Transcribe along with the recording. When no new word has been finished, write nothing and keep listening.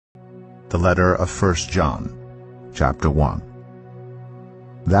The letter of 1 John, chapter 1.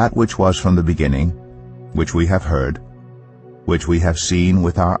 That which was from the beginning, which we have heard, which we have seen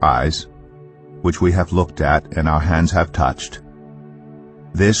with our eyes, which we have looked at and our hands have touched,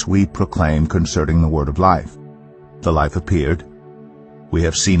 this we proclaim concerning the word of life. The life appeared. We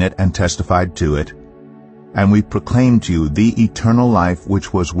have seen it and testified to it, and we proclaim to you the eternal life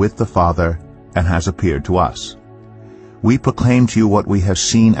which was with the Father and has appeared to us. We proclaim to you what we have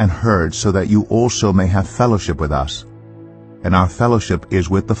seen and heard, so that you also may have fellowship with us. And our fellowship is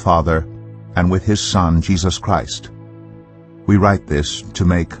with the Father and with His Son, Jesus Christ. We write this to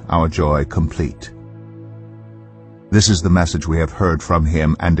make our joy complete. This is the message we have heard from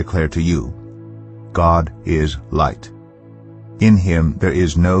Him and declare to you. God is light. In Him there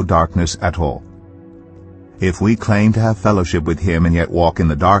is no darkness at all. If we claim to have fellowship with Him and yet walk in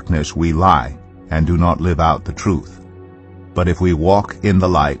the darkness, we lie and do not live out the truth. But if we walk in the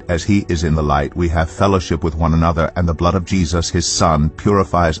light as He is in the light, we have fellowship with one another, and the blood of Jesus, His Son,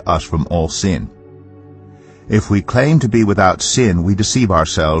 purifies us from all sin. If we claim to be without sin, we deceive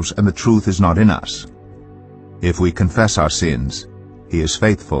ourselves, and the truth is not in us. If we confess our sins, He is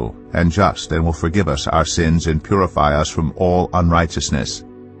faithful and just, and will forgive us our sins and purify us from all unrighteousness.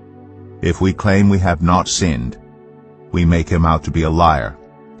 If we claim we have not sinned, we make Him out to be a liar,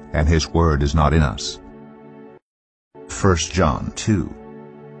 and His word is not in us. 1 John 2.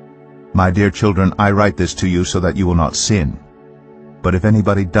 My dear children, I write this to you so that you will not sin. But if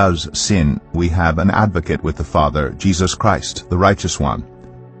anybody does sin, we have an advocate with the Father, Jesus Christ, the righteous one.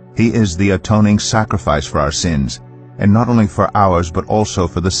 He is the atoning sacrifice for our sins, and not only for ours but also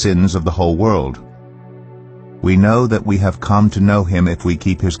for the sins of the whole world. We know that we have come to know Him if we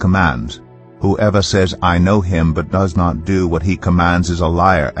keep His commands. Whoever says, I know Him, but does not do what He commands is a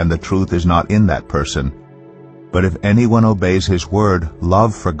liar, and the truth is not in that person. But if anyone obeys His word,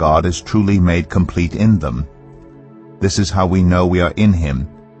 love for God is truly made complete in them. This is how we know we are in Him.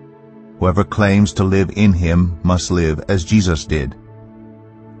 Whoever claims to live in Him must live as Jesus did.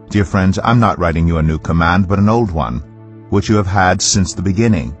 Dear friends, I'm not writing you a new command, but an old one, which you have had since the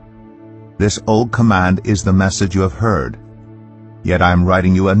beginning. This old command is the message you have heard. Yet I am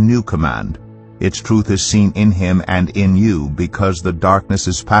writing you a new command. Its truth is seen in Him and in you, because the darkness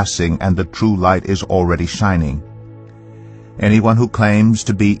is passing and the true light is already shining. Anyone who claims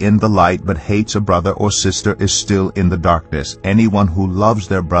to be in the light but hates a brother or sister is still in the darkness. Anyone who loves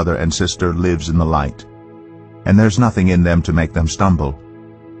their brother and sister lives in the light, and there's nothing in them to make them stumble.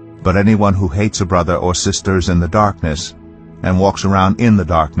 But anyone who hates a brother or sister is in the darkness and walks around in the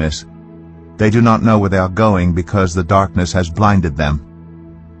darkness. They do not know where they are going because the darkness has blinded them.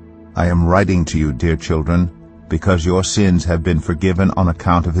 I am writing to you, dear children, because your sins have been forgiven on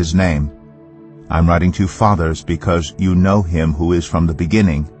account of His name. I am writing to you, fathers, because you know Him who is from the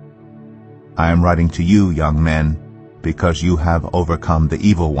beginning. I am writing to you, young men, because you have overcome the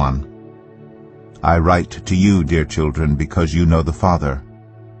evil one. I write to you, dear children, because you know the Father.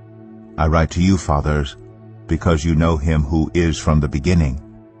 I write to you, fathers, because you know Him who is from the beginning.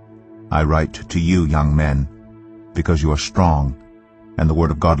 I write to you, young men, because you are strong, and the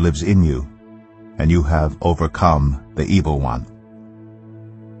word of God lives in you, and you have overcome the evil one.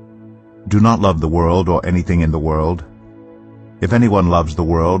 Do not love the world or anything in the world. If anyone loves the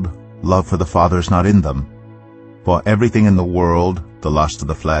world, love for the Father is not in them. For everything in the world, the lust of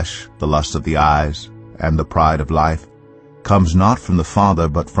the flesh, the lust of the eyes, and the pride of life, comes not from the Father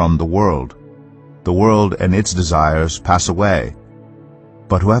but from the world. The world and its desires pass away,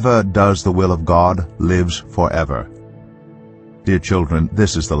 but whoever does the will of God lives forever. Dear children,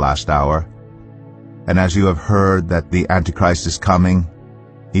 this is the last hour. And as you have heard that the Antichrist is coming,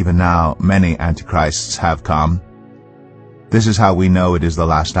 even now many Antichrists have come. This is how we know it is the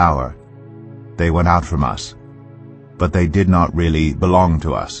last hour. They went out from us, but they did not really belong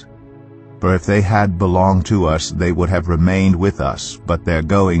to us. For if they had belonged to us, they would have remained with us, but their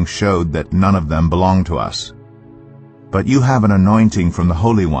going showed that none of them belonged to us. But you have an anointing from the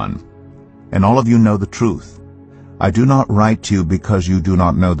Holy One, and all of you know the truth. I do not write to you because you do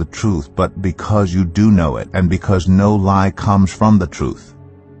not know the truth, but because you do know it, and because no lie comes from the truth.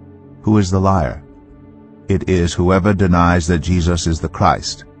 Who is the liar? It is whoever denies that Jesus is the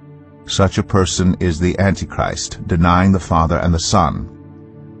Christ. Such a person is the Antichrist, denying the Father and the Son.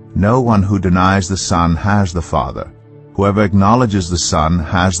 No one who denies the Son has the Father. Whoever acknowledges the Son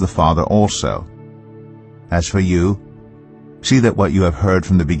has the Father also. As for you, see that what you have heard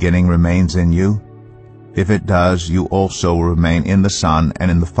from the beginning remains in you. If it does, you also will remain in the Son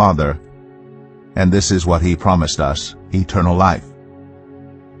and in the Father. And this is what He promised us, eternal life.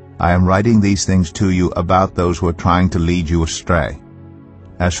 I am writing these things to you about those who are trying to lead you astray.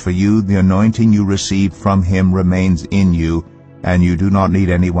 As for you, the anointing you received from him remains in you, and you do not need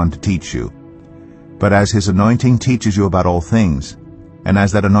anyone to teach you. But as his anointing teaches you about all things, and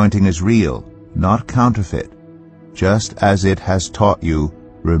as that anointing is real, not counterfeit, just as it has taught you,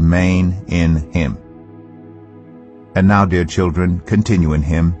 remain in him. And now, dear children, continue in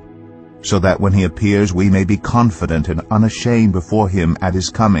him, so that when he appears we may be confident and unashamed before him at his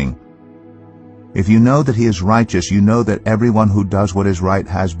coming. If you know that he is righteous, you know that everyone who does what is right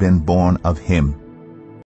has been born of him.